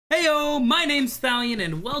Hello, my name's Thalion,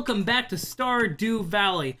 and welcome back to Stardew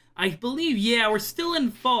Valley. I believe, yeah, we're still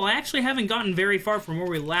in fall. I actually haven't gotten very far from where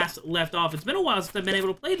we last left off. It's been a while since I've been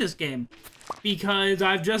able to play this game, because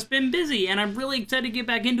I've just been busy, and I'm really excited to get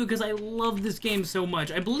back into it because I love this game so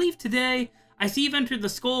much. I believe today, I see you've entered the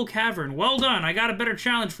Skull Cavern. Well done, I got a better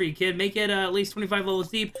challenge for you, kid. Make it at least 25 levels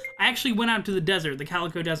deep. I actually went out to the desert, the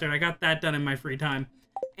Calico Desert. I got that done in my free time,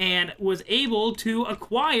 and was able to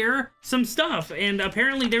acquire some stuff, and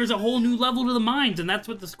apparently there's a whole new level to the mines, and that's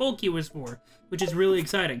what the skull key was for, which is really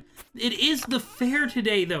exciting. It is the fair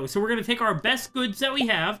today, though, so we're gonna take our best goods that we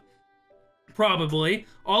have, probably,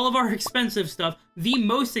 all of our expensive stuff, the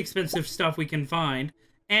most expensive stuff we can find,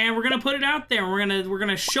 and we're gonna put it out there, and we're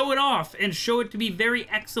gonna show it off, and show it to be very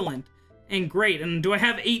excellent and great. And do I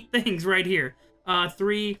have 8 things right here?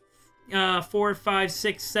 3, 4, 5,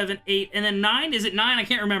 6, 7, 8, and then 9? Is it 9? I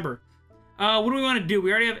can't remember. What do we want to do?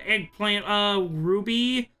 We already have eggplant.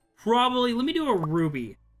 Ruby? Probably. Let me do a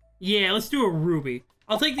ruby. Yeah, let's do a ruby.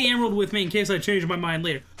 I'll take the emerald with me in case I change my mind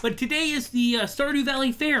later. But today is the Stardew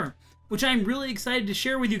Valley Fair, which I'm really excited to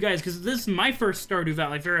share with you guys because this is my first Stardew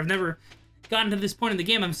Valley Fair. I've never gotten to this point in the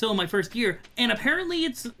game. I'm still in my first year, and apparently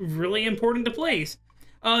it's really important to place.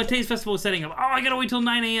 Today's festival is setting up. Oh, I gotta wait till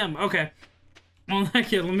 9 a.m. Okay. Well,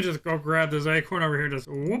 heck yeah, let me just go grab this acorn over here, just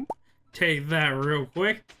whoop, take that real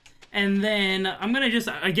quick. And then I'm gonna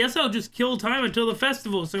I guess I'll just kill time until the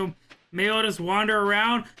festival, so maybe I'll just wander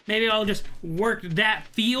around, maybe I'll just work that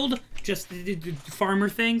field, just farmer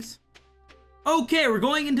things. Okay, we're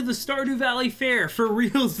going into the Stardew Valley Fair, for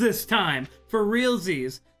reals this time, for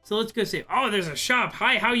realsies. So let's go see, oh, there's a shop,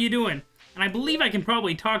 hi, how you doing? And I believe I can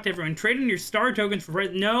probably talk to everyone. Trade in your star tokens for...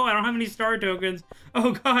 No, I don't have any star tokens.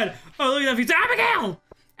 Oh, God. Oh, look at that. It's Abigail!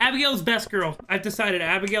 Abigail's best girl. I've decided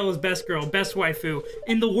Abigail is best girl, best waifu.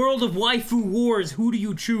 In the world of waifu wars, who do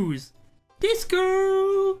you choose? This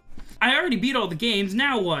girl! I already beat all the games.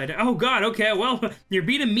 Now what? Oh, God. Okay, well, you're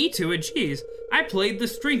beating me to it. Jeez. I played the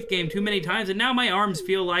strength game too many times, and now my arms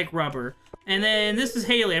feel like rubber. And then this is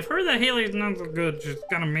Haley. I've heard that Haley's not so good. She's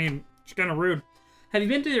kind of mean. She's kind of rude. Have you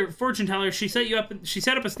been to your fortune teller? She set up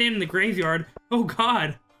a stand in the graveyard. Oh,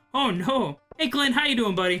 God. Oh, no. Hey, Clint, how you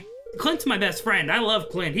doing, buddy? Clint's my best friend. I love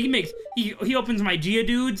Clint. He opens my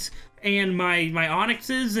Geodudes and my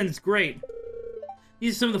Onyxes, and it's great.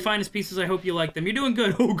 These are some of the finest pieces. I hope you like them. You're doing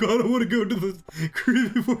good. Oh, God, I want to go to the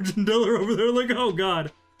creepy fortune teller over there. Like, oh,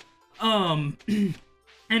 God. And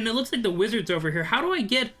it looks like the wizard's over here. How do I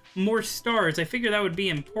get more stars? I figure that would be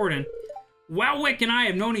important. Wowick and I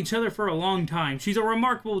have known each other for a long time. She's a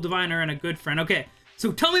remarkable diviner and a good friend. Okay,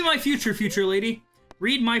 so tell me my future, future lady.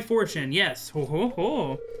 Read my fortune. Yes. Ho, ho,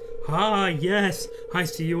 ho. Ah, yes. I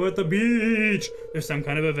see you at the beach. There's some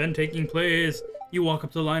kind of event taking place. You walk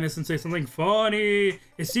up to Linus and say something funny.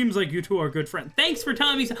 It seems like you two are good friends. Thanks for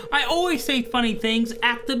telling me. I always say funny things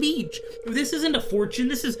at the beach. This isn't a fortune.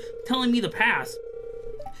 This is telling me the past.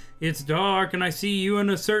 It's dark and I see you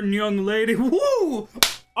and a certain young lady. Woo!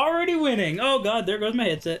 Already winning. Oh, God, there goes my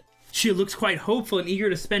headset. She looks quite hopeful and eager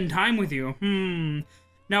to spend time with you.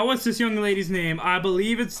 Now, what's this young lady's name? I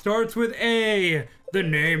believe it starts with A. The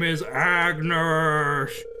name is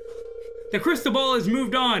Agnes. The crystal ball has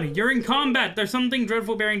moved on. You're in combat. There's something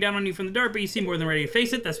dreadful bearing down on you from the dark, but you seem more than ready to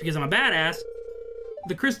face it. That's because I'm a badass.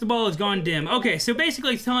 The crystal ball has gone dim. Okay, so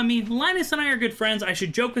basically it's telling me Linus and I are good friends. I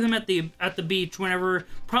should joke with him at the beach whenever,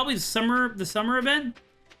 probably the summer event.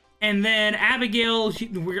 And then Abigail,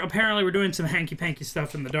 apparently we're doing some hanky-panky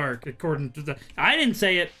stuff in the dark, according to the... I didn't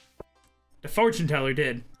say it. The fortune teller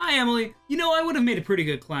did. Hi, Emily. You know, I would have made a pretty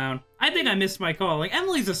good clown. I think I missed my calling.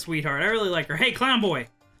 Emily's a sweetheart. I really like her. Hey, clown boy.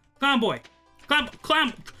 Clown boy.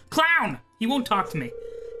 Clown! He won't talk to me.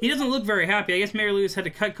 He doesn't look very happy. I guess Mary Louise had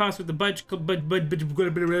to cut costs with the budget.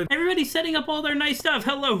 Everybody's setting up all their nice stuff.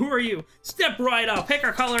 Hello, who are you? Step right up. Pick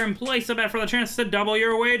a color and place a bet for the chance to double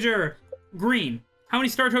your wager. Green. How many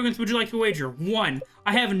star tokens would you like to wager? 1.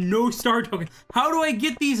 I have no star tokens. How do I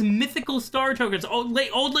get these mythical star tokens? Old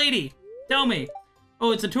lady, tell me.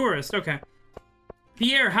 Oh, it's a tourist. Okay.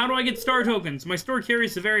 Pierre, how do I get star tokens? My store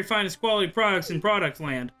carries the very finest quality products in Products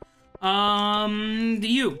Land.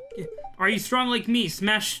 You. Are you strong like me?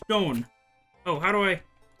 Smash stone. Oh, how do I...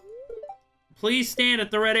 Please stand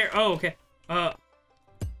at the red air. Oh, okay.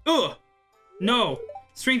 No.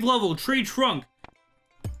 Strength level, tree trunk.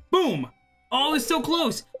 Boom. Oh, it's so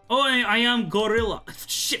close! Oh, I am gorilla.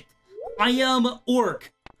 Shit. I am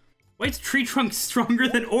orc. Why is tree trunks stronger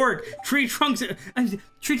than orc? Tree trunks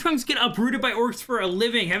get uprooted by orcs for a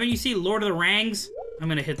living. Haven't you seen Lord of the Rings? I'm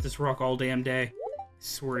gonna hit this rock all damn day. I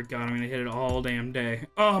swear to God, I'm gonna hit it all damn day.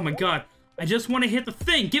 Oh my God. I just want to hit the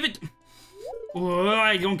thing. Give it... Oh,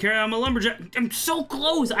 I don't care, I'm a lumberjack. I'm so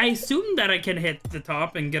close. I assume that I can hit the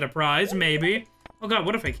top and get a prize, maybe. Oh god,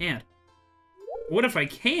 what if I can't? What if I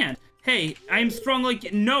can't? Hey, I'm strong like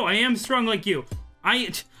you. No, I am strong like you.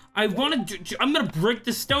 I want to. I'm gonna break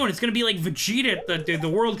the stone. It's gonna be like Vegeta at the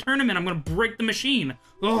World Tournament. I'm gonna break the machine.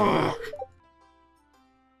 Ugh.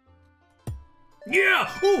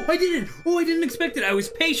 Yeah! Oh, I did it! Oh, I didn't expect it. I was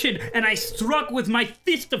patient, and I struck with my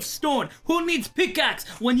fist of stone. Who needs pickaxe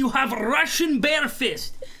when you have Russian bear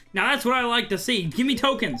fist? Now that's what I like to see. Give me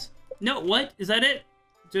tokens. No, what? Is that it?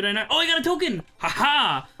 Did I not? Oh, I got a token!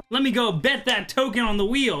 Haha! Let me go bet that token on the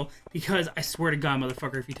wheel, because I swear to God,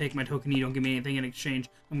 motherfucker, if you take my token, you don't give me anything in exchange,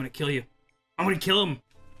 I'm gonna kill you. I'm gonna kill him.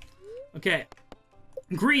 Okay.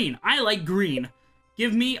 Green. I like green.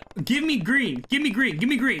 Give me green. Give me green. Give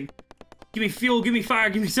me green. Give me fuel. Give me fire.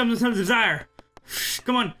 Give me something to desire.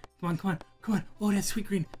 Come on. Come on. Come on. Come on. Oh, that's sweet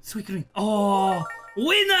green. Sweet green. Oh,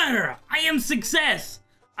 winner! I am success.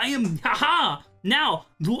 I am. Haha. Now,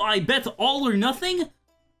 do I bet all or nothing?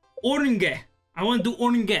 Orange. I want to do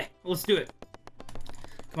orange. Let's do it.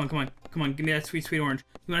 Come on, come on, come on. Give me that sweet, sweet orange.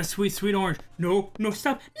 You want a sweet, sweet orange? No, no,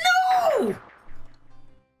 stop. No!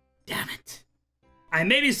 Damn it. I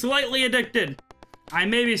may be slightly addicted. I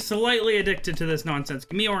may be slightly addicted to this nonsense.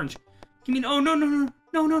 Give me orange. Give me, oh, no, no, no,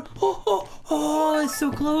 no, no. Oh, oh, oh, it's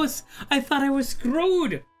so close. I thought I was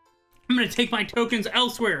screwed. I'm going to take my tokens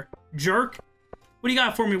elsewhere, jerk. What do you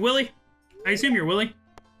got for me, Willie? I assume you're Willie.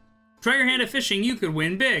 Try your hand at fishing. You could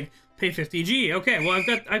win big. Pay 50G. Okay, well,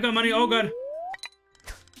 I've got money. Oh, God.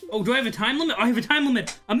 Oh, do I have a time limit? Oh, I have a time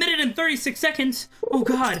limit. 1 minute and 36 seconds. Oh,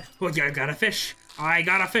 God. Oh, yeah, I got a fish. I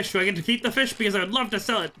got a fish. Do I get to keep the fish? Because I would love to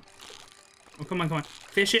sell it. Oh, come on, come on.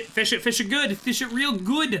 Fish it, fish it, fish it good. Fish it real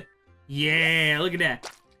good. Yeah, look at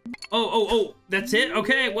that. Oh, oh, oh, that's it?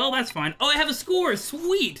 Okay, well, that's fine. Oh, I have a score.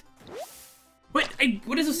 Sweet. What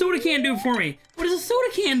does a soda can do for me? What does a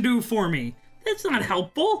soda can do for me? That's not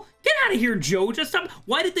helpful. Get out of here, Joe. Just stop.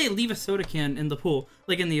 Why did they leave a soda can in the pool?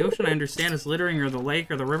 Like in the ocean, I understand it's littering, or the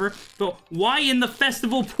lake, or the river. But why in the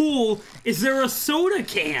festival pool is there a soda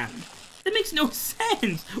can? That makes no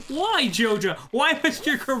sense. Why, Joja? Why must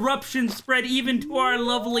your corruption spread even to our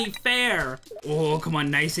lovely fair? Oh, come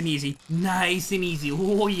on, nice and easy. Nice and easy.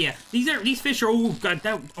 Oh, yeah. These fish are, oh, God,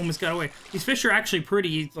 that almost got away. These fish are actually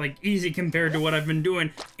pretty, like, easy compared to what I've been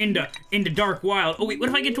doing into Dark Wild. Oh, wait, what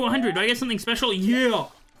if I get to 100? Do I get something special? Yeah.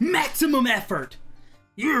 Maximum effort.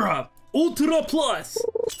 Yeah. Ultra Plus.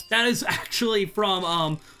 That is actually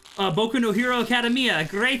from, Boku no Hero Academia.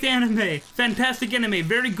 Great anime. Fantastic anime.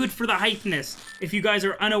 Very good for the hypeness, if you guys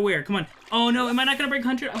are unaware. Come on. Oh, no. Am I not going to break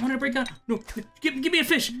 100? I want to break 100. No. Give me a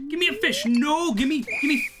fish. Give me a fish. No. Give me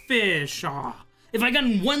fish. Ah. If I got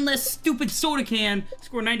one less stupid soda can,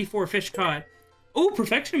 score 94 fish caught. Ooh,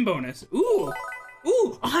 perfection bonus. Ooh.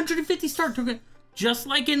 Ooh, 150 star token. Just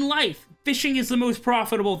like in life, fishing is the most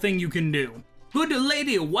profitable thing you can do. Good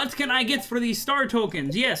lady, what can I get for these star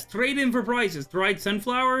tokens? Yes, trade in for prizes. Dried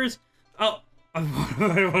sunflowers. Oh, I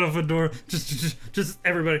want a fedora. Just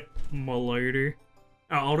everybody. My lady.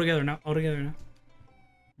 Oh, all together now. All together now.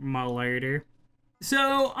 My lady.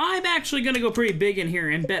 So I'm actually gonna go pretty big in here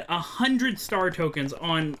and bet 100 star tokens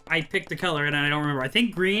on. I picked the color and I don't remember. I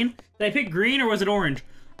think green. Did I pick green or was it orange?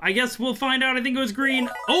 I guess we'll find out. I think it was green.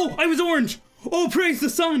 Oh, I was orange. Oh, praise the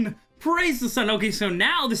sun. Praise the sun. Okay, so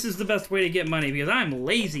now this is the best way to get money because I'm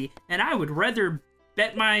lazy and I would rather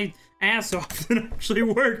bet my ass off than actually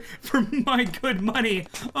work for my good money.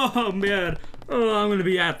 Oh, man. Oh, I'm going to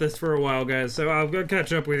be at this for a while, guys. So I'll go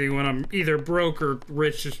catch up with you when I'm either broke or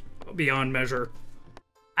rich beyond measure.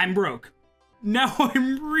 I'm broke. Now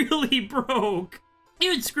I'm really broke.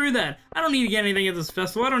 Dude, screw that. I don't need to get anything at this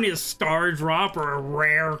festival. I don't need a Stardrop or a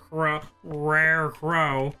rare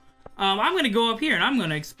crow. I'm gonna go up here and I'm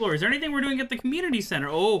gonna explore. Is there anything we're doing at the community center?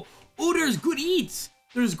 Oh, there's good eats.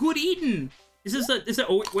 There's good eating. Is this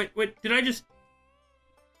oh, wait, what did I just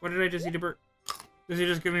eat a burger? Does he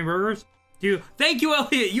just give me burgers? Thank you,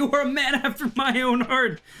 Elliot. You are a man after my own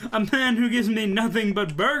heart. A man who gives me nothing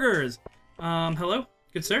but burgers. Hello?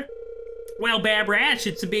 Good sir? Well, Bab Rassh,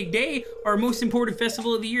 it's a big day. Our most important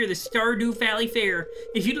festival of the year, the Stardew Valley Fair.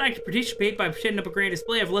 If you'd like to participate by setting up a grand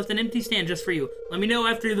display, I've left an empty stand just for you. Let me know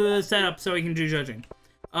after the setup so I can do judging.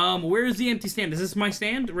 Where's the empty stand? Is this my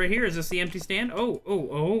stand? Right here? Is this the empty stand?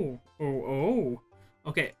 Oh.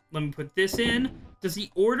 Okay, let me put this in. Does the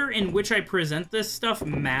order in which I present this stuff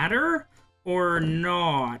matter or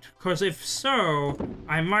not? Because if so,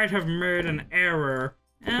 I might have made an error.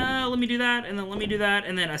 Let me do that, and then let me do that,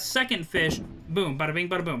 and then a second fish. Boom, bada bing,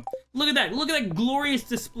 bada boom. Look at that. Look at that glorious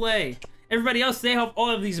display. Everybody else, they have all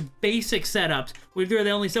of these basic setups. Where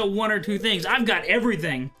they only sell 1 or 2 things. I've got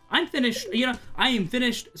everything. I'm finished. You know, I am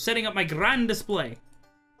finished setting up my grand display.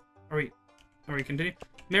 Are we continue?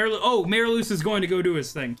 Mayor Luce is going to go do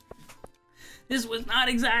his thing. This was not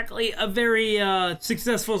exactly a very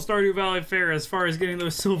successful Stardew Valley Fair as far as getting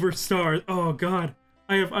those silver stars. Oh God,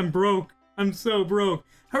 I'm broke. I'm so broke.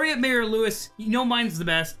 Hurry up, Mayor Lewis. You know mine's the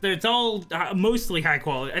best. It's all mostly high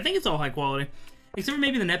quality. I think it's all high quality, except for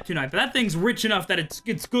maybe the Neptunite. But that thing's rich enough that it's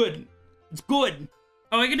good. It's good.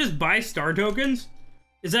 Oh, I can just buy star tokens.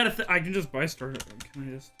 Is that a I can just buy star tokens? Can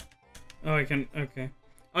I just? Oh, I can. Okay.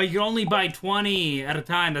 Oh, you can only buy 20 at a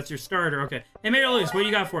time. That's your starter. Okay. Hey, Mayor Lewis, what do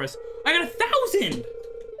you got for us? I got 1,000.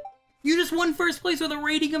 You just won first place with a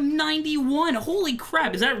rating of 91. Holy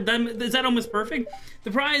crap! Is that almost perfect?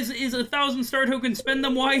 The prize is 1,000 star tokens. Spend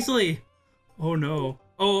them wisely. Oh no.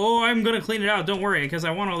 Oh, I'm gonna clean it out. Don't worry, because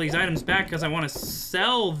I want all these items back because I want to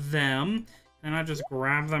sell them. And I just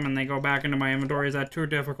grab them and they go back into my inventory. Is that too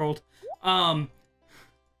difficult?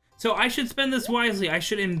 So I should spend this wisely. I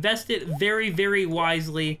should invest it very, very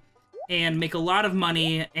wisely and make a lot of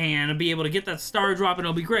money and be able to get that star drop and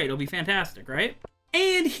it'll be great. It'll be fantastic, right?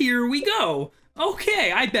 And here we go.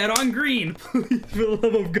 Okay, I bet on green. Please, for the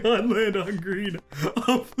love of God, land on green.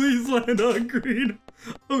 Oh, please land on green.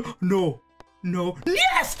 Oh, no. No.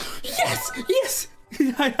 Yes! Yes! Yes!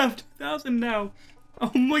 I have 2,000 now.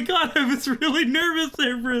 Oh my God, I was really nervous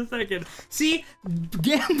there for a second. See,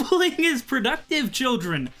 gambling is productive,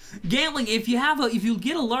 children. Gambling, if you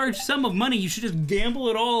get a large sum of money, you should just gamble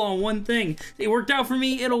it all on one thing. It worked out for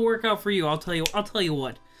me, it'll work out for you. I'll tell you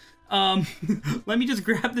what. Let me just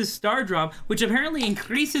grab this star drop, which apparently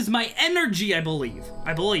increases my energy, I believe.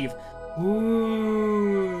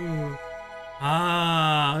 Ooh.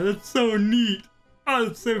 Ah, that's so neat. Oh,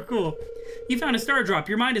 that's so cool. You found a star drop.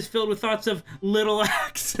 Your mind is filled with thoughts of little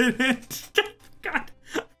accident. God,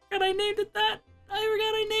 I named it that. I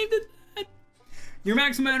forgot I named it that. Your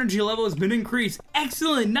maximum energy level has been increased.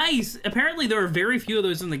 Excellent, nice. Apparently there are very few of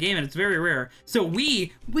those in the game and it's very rare. So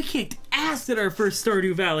we kicked ass at our first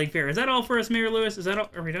Stardew Valley Fair. Is that all for us, Mayor Lewis? Is that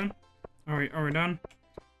all? Are we done? Are we done?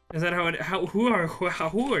 Is that who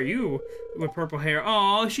are you with purple hair?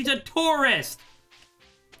 Oh, she's a tourist.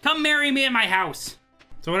 Come marry me at my house.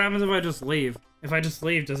 So what happens if I just leave? If I just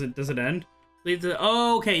leave, does it end?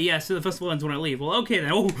 Oh, okay, yeah, so the festival ends when I leave. Well, okay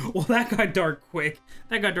then. Oh, well, that got dark quick.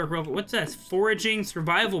 That got dark real quick. What's that? Foraging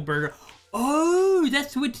survival burger. Oh,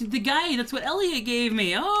 that's what Elliot gave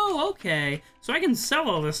me. Oh, okay. So I can sell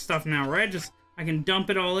all this stuff now, right? I can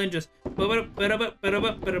dump it all in, just sell it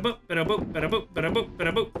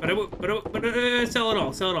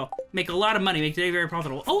all. Make a lot of money, make today very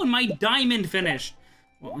profitable. Oh, and my diamond finished.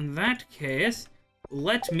 Well, in that case,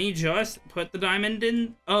 let me just put the diamond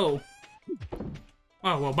in. Oh,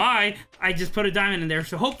 well, bye. I just put a diamond in there,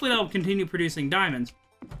 so hopefully that will continue producing diamonds.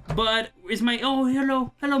 But is my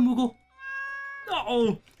hello Moogle.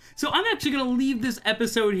 Oh, so I'm actually gonna leave this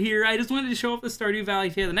episode here. I just wanted to show off the Stardew Valley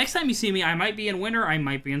Fair. The next time you see me, I might be in winter, I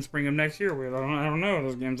might be in spring of next year. I don't know.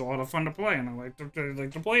 This game's a lot of fun to play, and I like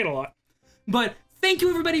to play it a lot. But thank you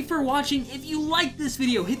everybody for watching. If you liked this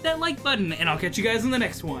video, hit that like button, and I'll catch you guys in the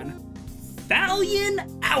next one.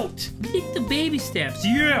 Thalion out! Take the baby steps.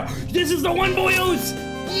 Yeah! This is the one, boyos!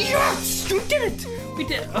 Yes! You did it! We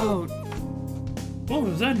did. Oh. What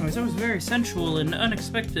was that noise? That was very sensual and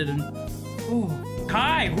unexpected and. Oh.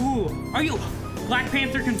 Hi! Who are you? Black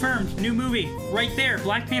Panther confirmed. New movie. Right there.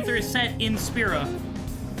 Black Panther is set in Spira.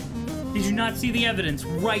 Did you not see the evidence?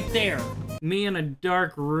 Right there. Me in a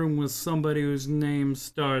dark room with somebody whose name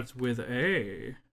starts with A.